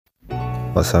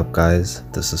What's up guys,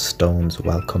 this is Stones.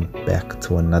 Welcome back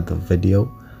to another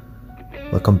video.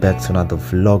 Welcome back to another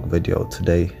vlog video.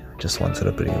 Today I just wanted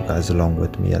to bring you guys along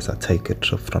with me as I take a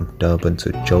trip from Durban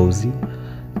to Jozi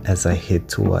as I head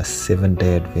to a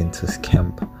 7-day Adventist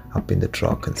camp up in the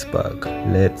Drakensburg.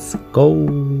 Let's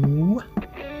go!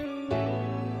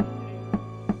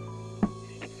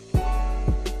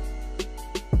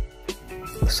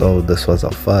 So this was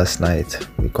our first night.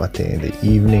 We got there in the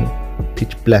evening,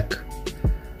 pitch black.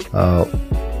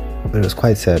 It was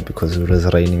quite sad because it was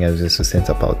raining as we used to set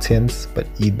up our tents, but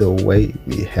either way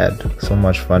we had so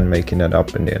much fun making it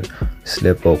up, and then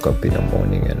woke up in the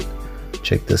morning and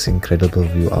checked this incredible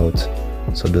view out.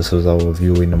 So this was our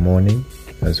view in the morning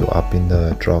as we're up in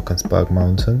the Drakensburg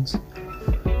mountains.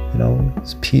 You know,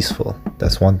 it's peaceful.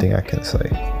 That's one thing I can say.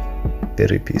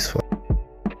 Very peaceful.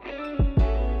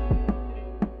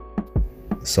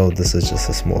 So this is just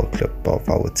a small clip of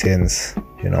our tents,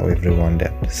 you know, everyone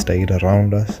that stayed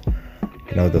around us.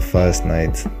 You know, the first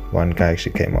night, one guy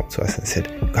actually came up to us and said,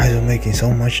 "You guys are making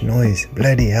so much noise,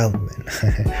 bloody hell,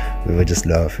 man." We were just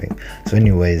laughing. So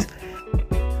anyways,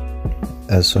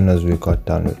 as soon as we got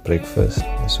done with breakfast,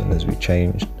 as soon as we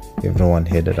changed, everyone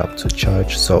headed up to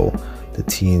church. So the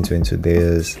teens went to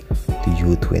theirs, the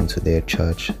youth went to their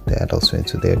church, the adults went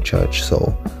to their church.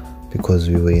 So because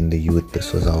we were in the youth,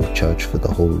 this was our church for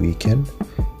the whole weekend,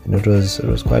 and it was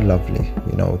quite lovely,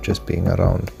 you know, just being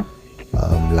around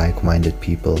like-minded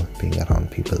people, being around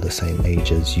people the same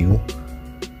age as you,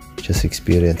 just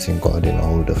experiencing God in a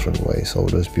whole different way. So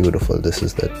it was beautiful. This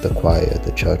is the choir,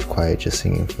 the church choir, just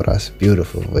singing for us.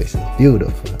 Beautiful voices,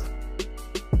 beautiful.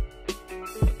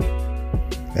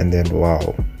 And then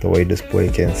wow, the way this boy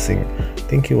can sing. I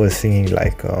think he was singing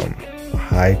like a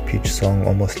high-pitched song,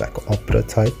 almost like opera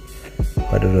type,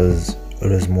 but it was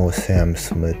more Sam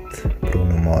Smith,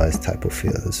 Bruno Mars type of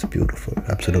feel. It's beautiful,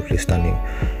 absolutely stunning.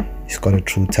 He's got a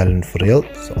true talent for real.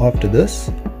 So after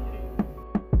this,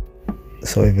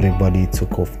 so everybody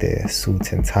took off their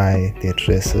suits and tie, their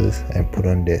dresses, and put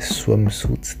on their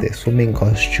swimsuits, their swimming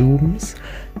costumes.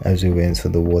 As we went to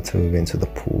the water, we went to the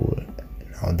pool.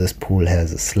 Now this pool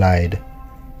has a slide,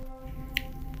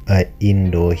 an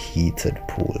indoor heated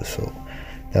pool, so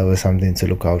that was something to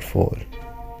look out for.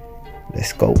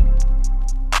 Let's go.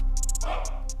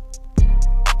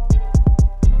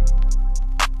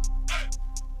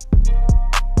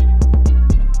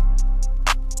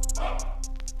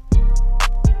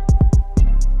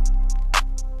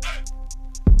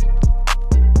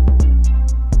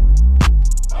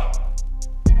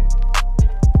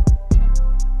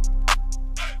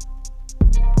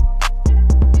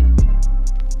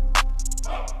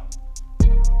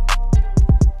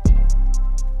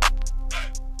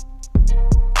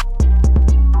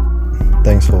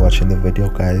 Thanks for watching the video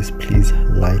guys. Please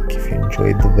like if you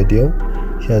enjoyed the video.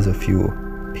 Here's a few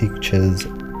pictures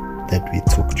that we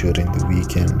took during the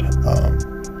weekend.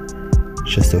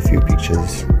 Just a few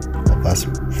pictures of us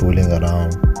fooling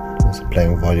around, just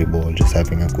playing volleyball, just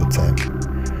having a good time.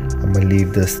 I'm gonna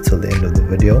leave this till the end of the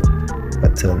video.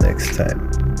 Until next time,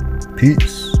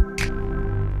 peace.